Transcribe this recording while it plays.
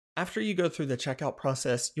After you go through the checkout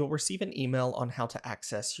process, you'll receive an email on how to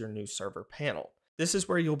access your new server panel. This is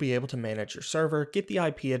where you'll be able to manage your server, get the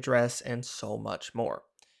IP address, and so much more.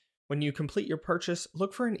 When you complete your purchase,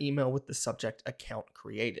 look for an email with the subject "Account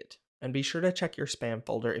Created," and be sure to check your spam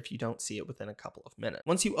folder if you don't see it within a couple of minutes.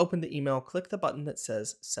 Once you open the email, click the button that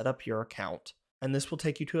says "Set up your account," and this will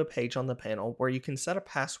take you to a page on the panel where you can set a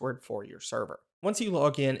password for your server. Once you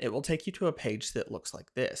log in, it will take you to a page that looks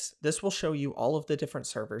like this. This will show you all of the different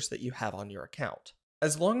servers that you have on your account.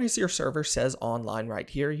 As long as your server says online right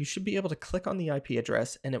here, you should be able to click on the IP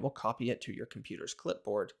address and it will copy it to your computer's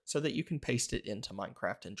clipboard so that you can paste it into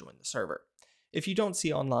Minecraft and join the server. If you don't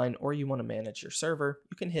see online or you want to manage your server,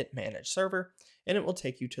 you can hit Manage Server and it will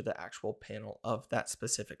take you to the actual panel of that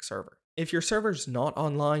specific server. If your server's not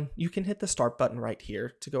online, you can hit the Start button right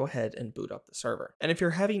here to go ahead and boot up the server. And if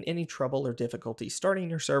you're having any trouble or difficulty starting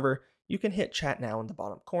your server, you can hit Chat Now in the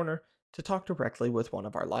bottom corner to talk directly with one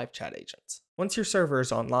of our live chat agents. Once your server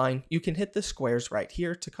is online, you can hit the squares right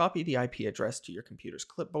here to copy the IP address to your computer's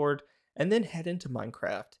clipboard, and then head into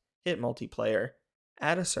Minecraft, hit Multiplayer,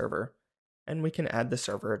 add a server, and we can add the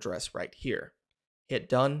server address right here. Hit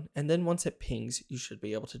Done, and then once it pings, you should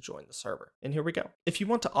be able to join the server. And here we go. If you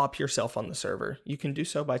want to op yourself on the server, you can do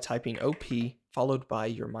so by typing OP followed by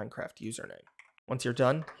your Minecraft username. Once you're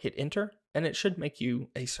done, hit Enter, and it should make you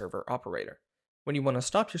a server operator. When you want to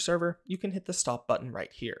stop your server, you can hit the Stop button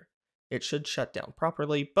right here. It should shut down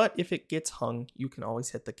properly, but if it gets hung, you can always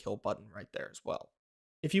hit the Kill button right there as well.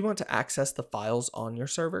 If you want to access the files on your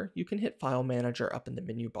server, you can hit File Manager up in the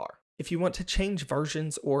menu bar. If you want to change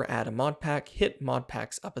versions or add a mod pack, hit Mod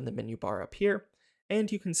Packs up in the menu bar up here,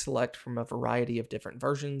 and you can select from a variety of different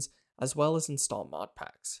versions, as well as install mod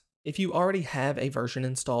packs. If you already have a version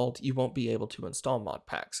installed, you won't be able to install mod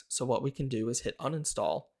packs, so what we can do is hit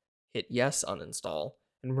Uninstall, hit Yes Uninstall,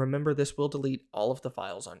 and remember this will delete all of the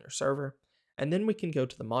files on your server, and then we can go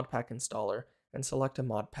to the mod pack installer and select a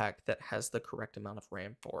mod pack that has the correct amount of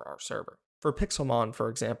RAM for our server. For Pixelmon, for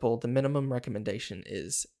example, the minimum recommendation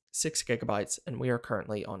is 6 GB and we are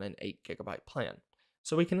currently on an 8 GB plan.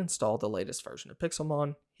 So we can install the latest version of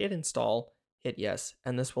Pixelmon, hit Install, hit Yes,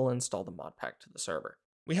 and this will install the mod pack to the server.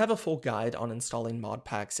 We have a full guide on installing mod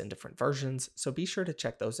packs in different versions, so be sure to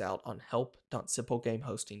check those out on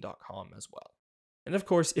help.simplegamehosting.com as well. And of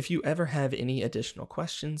course, if you ever have any additional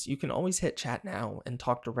questions, you can always hit Chat Now and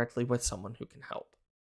talk directly with someone who can help.